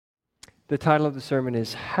The title of the sermon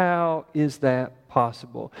is, How is That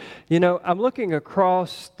Possible? You know, I'm looking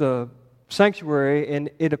across the sanctuary, and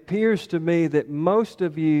it appears to me that most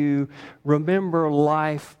of you remember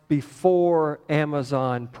life before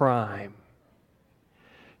Amazon Prime.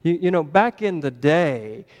 You know, back in the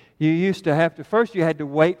day, you used to have to, first you had to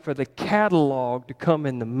wait for the catalog to come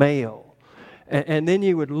in the mail. And then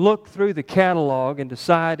you would look through the catalog and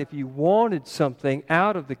decide if you wanted something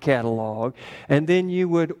out of the catalog, and then you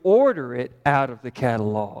would order it out of the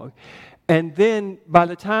catalog. And then by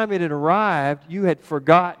the time it had arrived, you had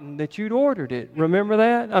forgotten that you'd ordered it. Remember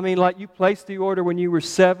that? I mean, like you placed the order when you were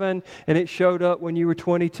 7 and it showed up when you were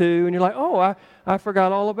 22, and you're like, oh, I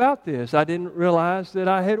forgot all about this. I didn't realize that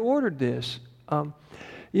I had ordered this.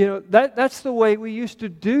 You know, that's the way we used to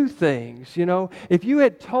do things, you know. If you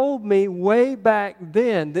had told me way back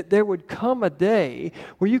then that there would come a day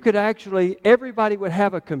where you could actually, everybody would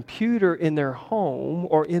have a computer in their home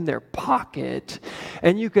or in their pocket,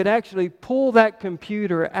 and you could actually pull that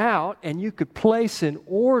computer out and you could place an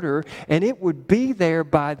order and it would be there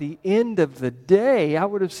by the end of the day, I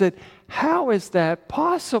would have said, how is that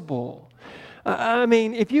possible? I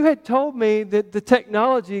mean, if you had told me that the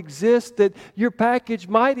technology exists, that your package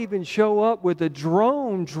might even show up with a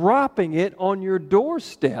drone dropping it on your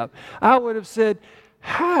doorstep, I would have said,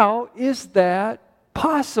 how is that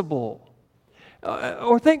possible?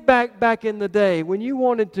 Or think back in the day when you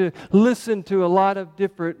wanted to listen to a lot of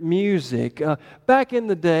different music. Back in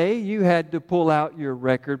the day, you had to pull out your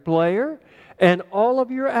record player and all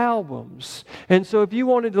of your albums. And so if you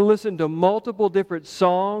wanted to listen to multiple different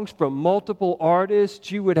songs from multiple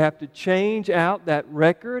artists, you would have to change out that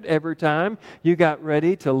record every time you got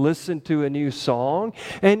ready to listen to a new song.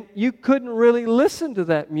 And you couldn't really listen to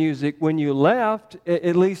that music when you left,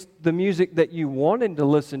 at least the music that you wanted to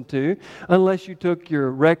listen to, unless you took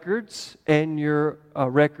your records and your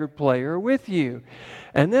record player with you.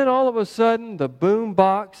 And then all of a sudden, the boom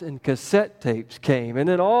box and cassette tapes came. And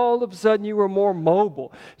then all of a sudden, you were more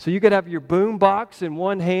mobile. So you could have your boom box in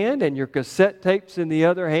one hand and your cassette tapes in the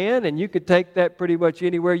other hand, and you could take that pretty much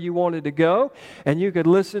anywhere you wanted to go, and you could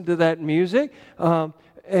listen to that music.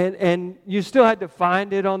 And you still had to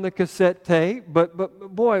find it on the cassette tape,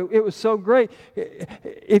 but boy, it was so great.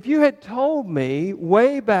 If you had told me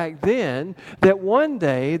way back then that one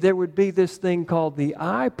day there would be this thing called the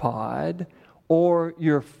iPod or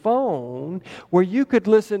your phone where you could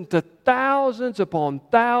listen to thousands upon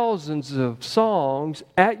thousands of songs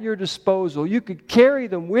at your disposal, you could carry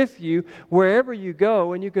them with you wherever you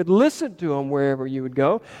go, and you could listen to them wherever you would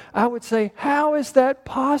go, I would say, how is that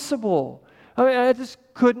possible? I mean, I just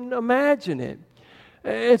couldn't imagine it.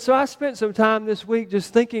 And so I spent some time this week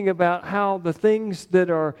just thinking about how the things that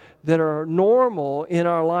are normal in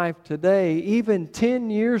our life today, even 10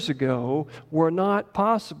 years ago, were not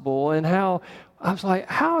possible, and how I was like,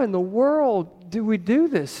 how in the world do we do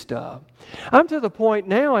this stuff? I'm to the point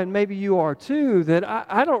now, and maybe you are too, that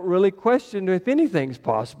I don't really question if anything's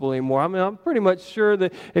possible anymore. I mean, I'm pretty much sure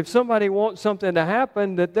that if somebody wants something to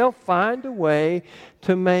happen, that they'll find a way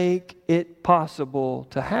to make it possible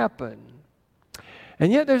to happen.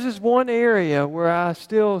 And yet there's this one area where I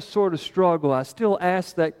still sort of struggle. I still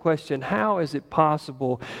ask that question, how is it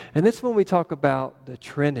possible? And it's when we talk about the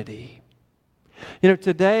Trinity. You know,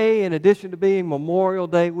 today, in addition to being Memorial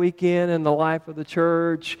Day weekend in the life of the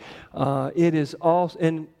church, it is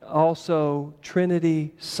also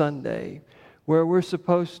Trinity Sunday, where we're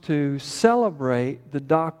supposed to celebrate the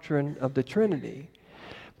doctrine of the Trinity.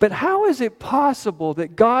 But how is it possible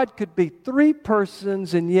that God could be three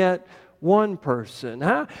persons and yet one person?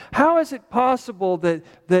 How is it possible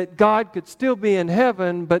that God could still be in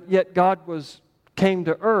heaven, but yet God came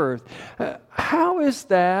to earth? How is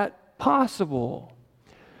that possible?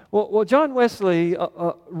 Well, John Wesley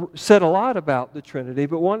said a lot about the Trinity,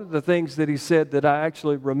 but one of the things that he said that I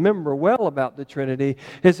actually remember well about the Trinity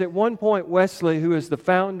is at one point Wesley, who is the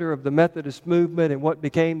founder of the Methodist movement and what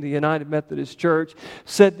became the United Methodist Church,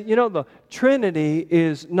 said that, you know, the Trinity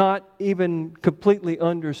is not even completely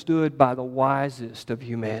understood by the wisest of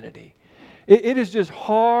humanity. It is just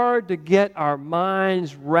hard to get our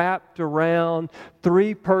minds wrapped around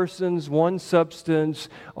three persons, one substance,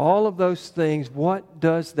 all of those things. What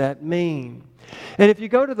does that mean? And if you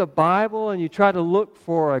go to the Bible and you try to look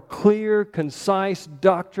for a clear, concise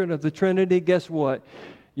doctrine of the Trinity, guess what?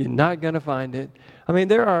 You're not going to find it. I mean,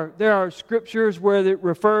 there are scriptures where it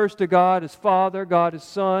refers to God as Father, God as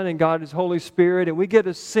Son, and God as Holy Spirit. And we get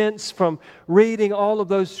a sense from reading all of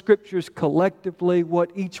those scriptures collectively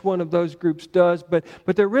what each one of those groups does. But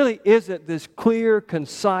there really isn't this clear,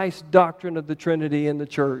 concise doctrine of the Trinity in the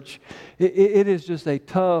church. It is just a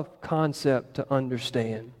tough concept to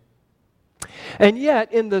understand. And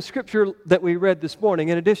yet, in the scripture that we read this morning,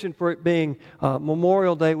 in addition for it being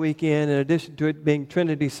Memorial Day weekend, in addition to it being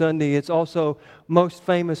Trinity Sunday, it's also most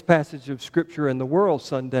famous passage of scripture in the world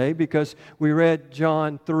Sunday because we read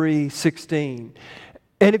John 3:16.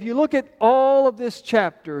 And if you look at all of this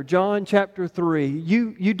chapter, John chapter 3,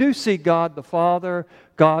 you do see God the Father,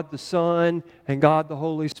 God the Son, and God the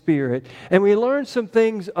Holy Spirit. And we learn some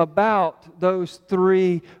things about those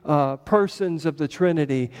three persons of the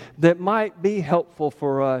Trinity that might be helpful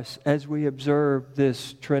for us as we observe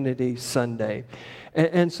this Trinity Sunday.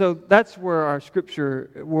 And so that's where our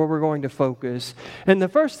scripture, where we're going to focus. And the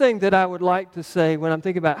first thing that I would like to say when I'm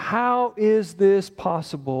thinking about how is this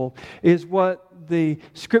possible is what the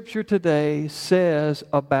scripture today says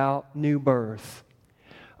about new birth.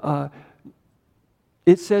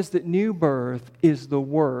 It says that new birth is the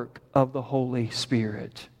work of the Holy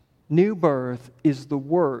Spirit. New birth is the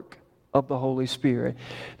work of the Holy Spirit.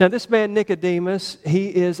 Now, this man Nicodemus, he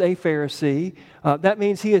is a Pharisee. That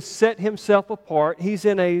means he has set himself apart. He's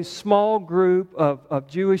in a small group of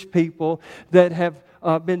Jewish people that have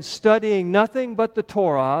been studying nothing but the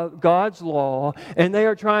Torah, God's law, and they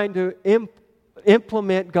are trying to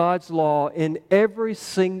implement God's law in every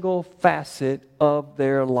single facet of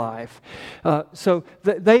their life. So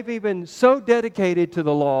they've even so dedicated to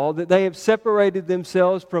the law that they have separated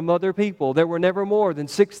themselves from other people. There were never more than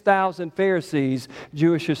 6,000 Pharisees,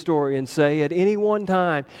 Jewish historians say, at any one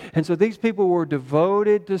time. And so these people were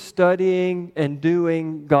devoted to studying and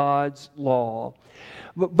doing God's law.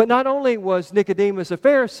 But not only was Nicodemus a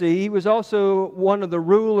Pharisee, he was also one of the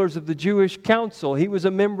rulers of the Jewish council. He was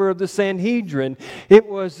a member of the Sanhedrin. It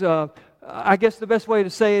was, I guess the best way to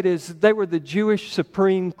say it is they were the Jewish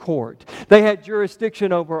Supreme Court. They had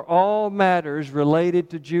jurisdiction over all matters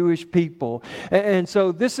related to Jewish people. And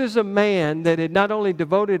so this is a man that had not only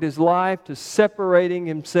devoted his life to separating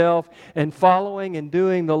himself and following and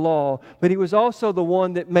doing the law, but he was also the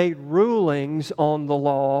one that made rulings on the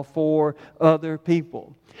law for other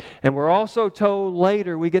people. And we're also told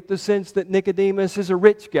later, we get the sense that Nicodemus is a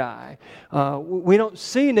rich guy. We don't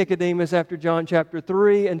see Nicodemus after John chapter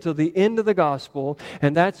 3 until the end of the gospel,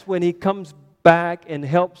 and that's when he comes back and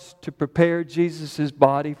helps to prepare Jesus'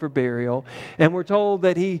 body for burial. And we're told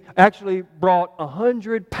that he actually brought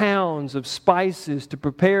 100 pounds of spices to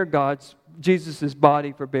prepare Jesus'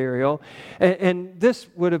 body for burial. And this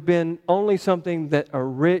would have been only something that a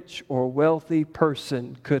rich or wealthy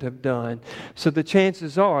person could have done. So the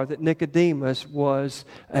chances are that Nicodemus was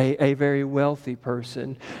a very wealthy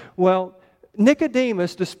person. Well,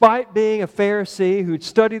 Nicodemus, despite being a Pharisee who'd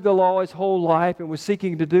studied the law his whole life and was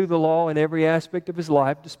seeking to do the law in every aspect of his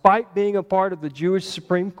life, despite being a part of the Jewish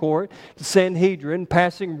Supreme Court, the Sanhedrin,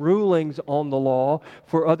 passing rulings on the law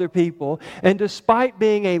for other people, and despite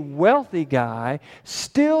being a wealthy guy,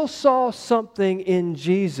 still saw something in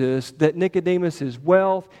Jesus that Nicodemus'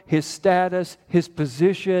 wealth, his status, his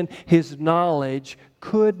position, his knowledge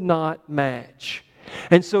could not match.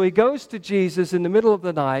 And so he goes to Jesus in the middle of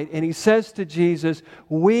the night and he says to Jesus,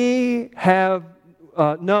 we have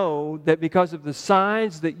know that because of the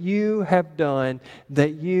signs that you have done,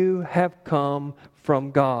 that you have come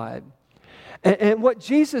from God. And what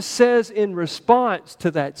Jesus says in response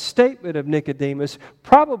to that statement of Nicodemus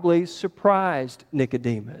probably surprised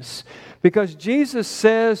Nicodemus. Because Jesus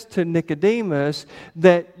says to Nicodemus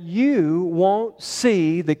that you won't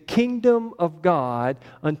see the kingdom of God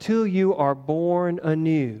until you are born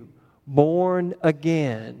anew, born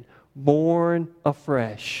again, born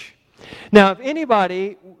afresh. Now, if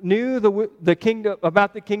anybody knew the kingdom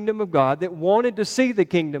about the kingdom of God, that wanted to see the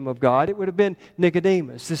kingdom of God, it would have been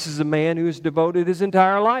Nicodemus. This is a man who has devoted his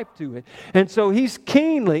entire life to it. And so he's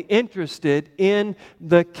keenly interested in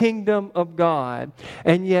the kingdom of God.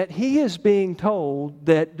 And yet he is being told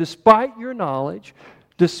that despite your knowledge,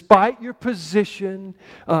 despite your position,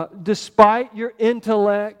 despite your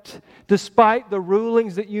intellect, despite the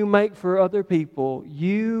rulings that you make for other people,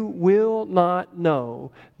 you will not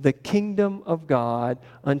know the kingdom of God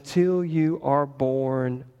until you are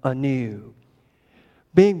born anew.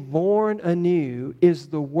 Being born anew is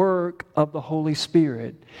the work of the Holy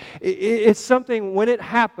Spirit. It's something, when it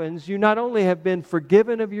happens, you not only have been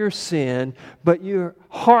forgiven of your sin, but your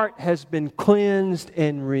heart has been cleansed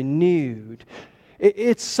and renewed.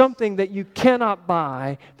 It's something that you cannot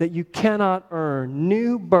buy, that you cannot earn.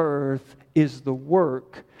 New birth is the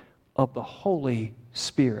work of the Holy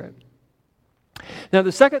Spirit. Now,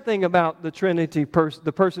 the second thing about the Trinity,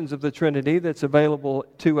 the persons of the Trinity that's available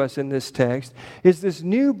to us in this text is this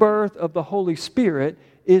new birth of the Holy Spirit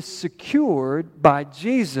is secured by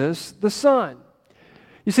Jesus the Son.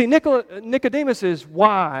 You see, Nicodemus is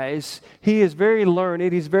wise. He is very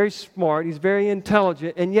learned. He's very smart. He's very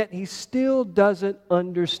intelligent. And yet he still doesn't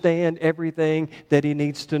understand everything that he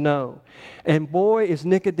needs to know. And boy, is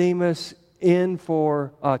Nicodemus in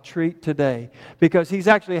for a treat today, because he's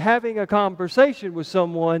actually having a conversation with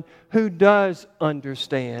someone who does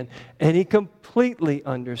understand, and he completely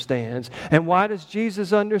understands. And why does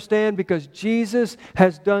Jesus understand? Because Jesus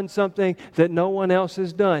has done something that no one else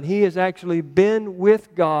has done. He has actually been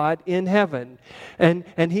with God in heaven,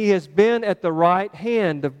 and he has been at the right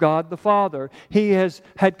hand of God the Father. He has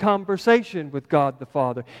had conversation with God the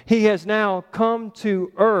Father. He has now come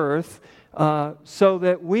to earth so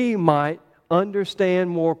that we might understand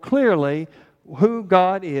more clearly who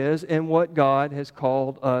God is and what God has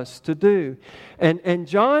called us to do. And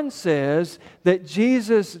John says that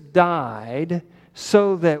Jesus died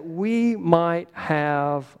so that we might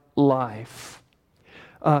have life.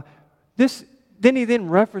 Then he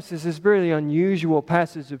references this very unusual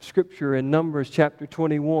passage of Scripture in Numbers chapter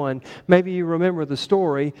 21. Maybe you remember the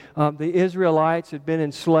story. The Israelites had been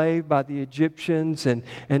enslaved by the Egyptians, and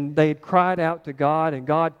they had cried out to God, and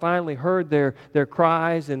God finally heard their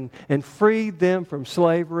cries and freed them from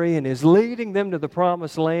slavery and is leading them to the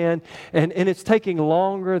promised land. And it's taking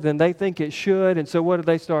longer than they think it should. And so what do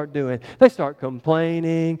they start doing? They start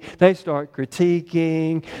complaining. They start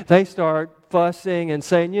critiquing. They start fussing and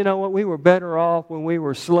saying, you know what, we were better off when we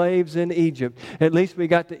were slaves in Egypt. At least we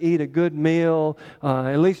got to eat a good meal.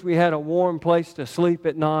 At least we had a warm place to sleep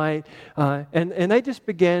at night. And they just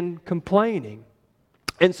began complaining.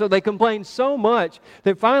 And so they complained so much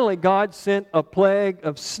that finally God sent a plague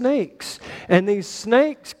of snakes. And these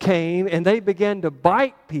snakes came and they began to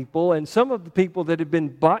bite people. And some of the people that had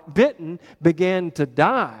been bitten began to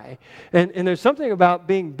die. And there's something about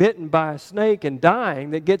being bitten by a snake and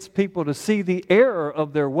dying that gets people to see the error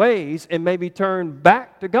of their ways and maybe turn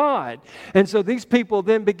back to God. And so these people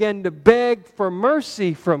then began to beg for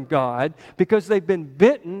mercy from God because they've been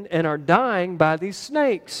bitten and are dying by these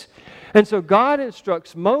snakes. And so God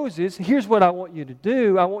instructs Moses, here's what I want you to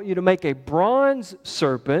do. I want you to make a bronze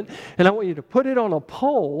serpent, and I want you to put it on a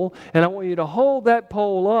pole, and I want you to hold that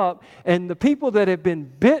pole up, and the people that have been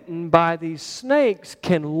bitten by these snakes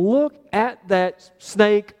can look at that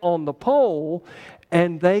snake on the pole,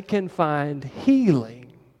 and they can find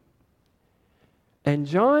healing. And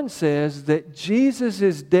John says that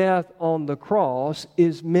Jesus' death on the cross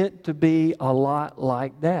is meant to be a lot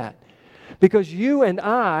like that. Because you and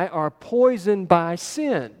I are poisoned by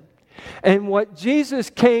sin. And what Jesus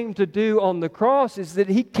came to do on the cross is that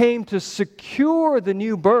He came to secure the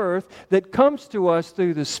new birth that comes to us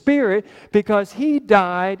through the Spirit, because He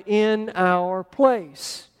died in our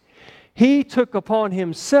place. He took upon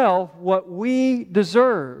Himself what we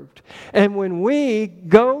deserved. And when we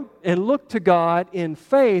go and look to God in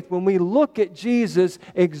faith, when we look at Jesus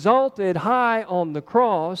exalted high on the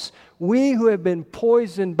cross, we who have been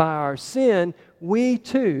poisoned by our sin, we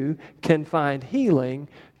too can find healing,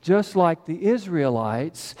 just like the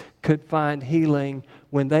Israelites could find healing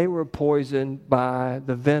when they were poisoned by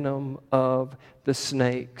the venom of the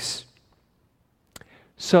snakes.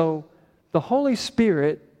 So the Holy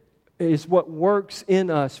Spirit is what works in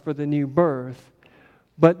us for the new birth.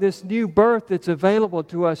 But this new birth that's available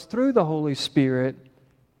to us through the Holy Spirit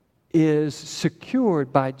is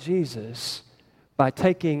secured by Jesus by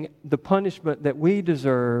taking the punishment that we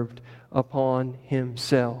deserved upon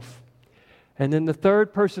Himself. And then the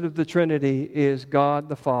third person of the Trinity is God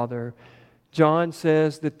the Father. John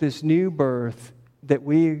says that this new birth that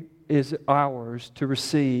is ours to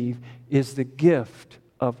receive is the gift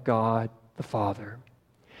of God the Father.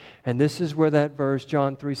 And this is where that verse,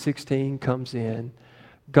 John 3:16, comes in.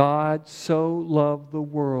 God so loved the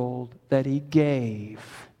world that He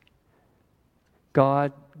gave.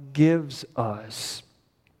 God gives us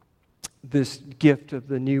this gift of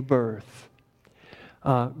the new birth.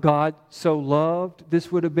 God so loved,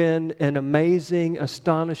 this would have been an amazing,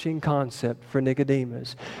 astonishing concept for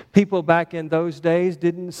Nicodemus. People back in those days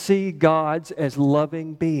didn't see gods as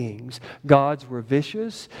loving beings. Gods were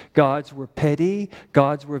vicious, gods were petty,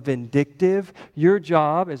 gods were vindictive. Your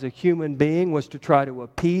job as a human being was to try to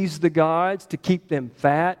appease the gods, to keep them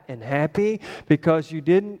fat and happy, because you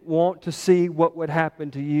didn't want to see what would happen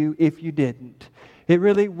to you if you didn't. It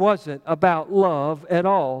really wasn't about love at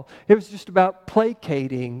all. It was just about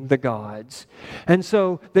placating the gods. And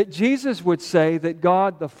so that Jesus would say that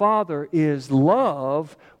God the Father is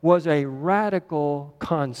love was a radical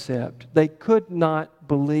concept. They could not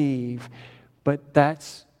believe, but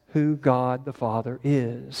that's who God the Father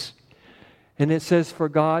is. And it says, for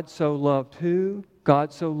God so loved who?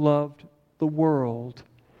 God so loved the world.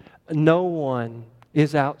 No one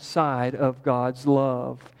is outside of God's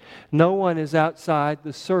love. No one is outside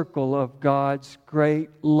the circle of God's great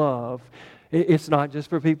love. It's not just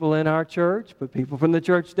for people in our church, but people from the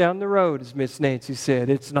church down the road, as Miss Nancy said.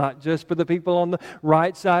 It's not just for the people on the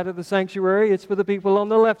right side of the sanctuary. It's for the people on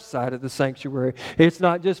the left side of the sanctuary. It's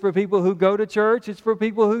not just for people who go to church. It's for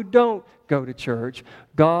people who don't go to church.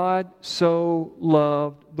 God so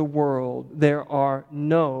loved the world. There are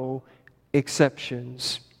no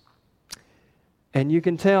exceptions. And you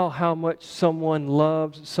can tell how much someone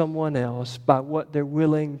loves someone else by what they're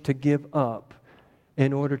willing to give up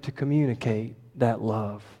in order to communicate that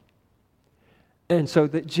love. And so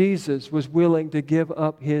that Jesus was willing to give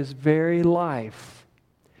up His very life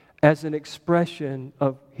as an expression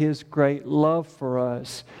of His great love for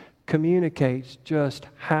us communicates just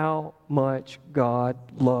how much God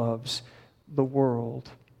loves the world.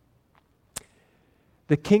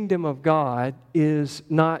 The kingdom of God is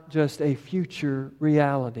not just a future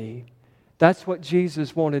reality. That's what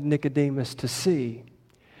Jesus wanted Nicodemus to see.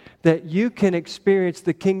 That you can experience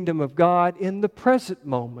the kingdom of God in the present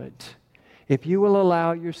moment if you will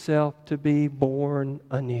allow yourself to be born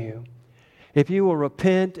anew. If you will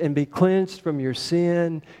repent and be cleansed from your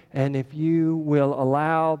sin, and if you will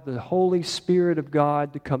allow the Holy Spirit of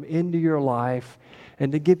God to come into your life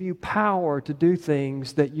and to give you power to do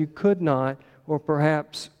things that you could not or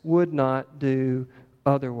perhaps would not do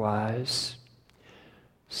otherwise.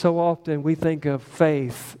 So often we think of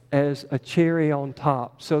faith as a cherry on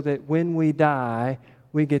top so that when we die,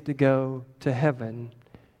 we get to go to heaven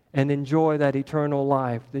and enjoy that eternal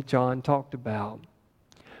life that John talked about.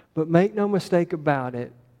 But make no mistake about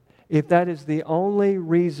it, if that is the only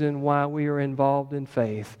reason why we are involved in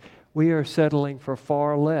faith, we are settling for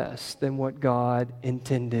far less than what God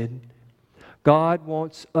intended. God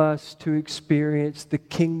wants us to experience the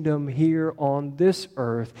kingdom here on this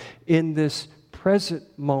earth in this present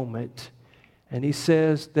moment. And He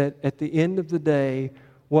says that at the end of the day,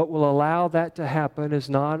 what will allow that to happen is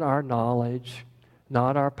not our knowledge,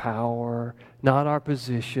 not our power, not our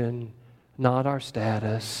position, not our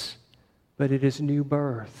status, but it is new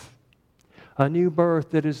birth. A new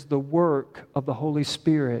birth that is the work of the Holy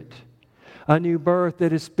Spirit. A new birth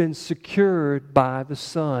that has been secured by the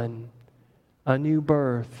Son. A new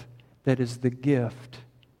birth that is the gift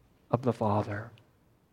of the Father.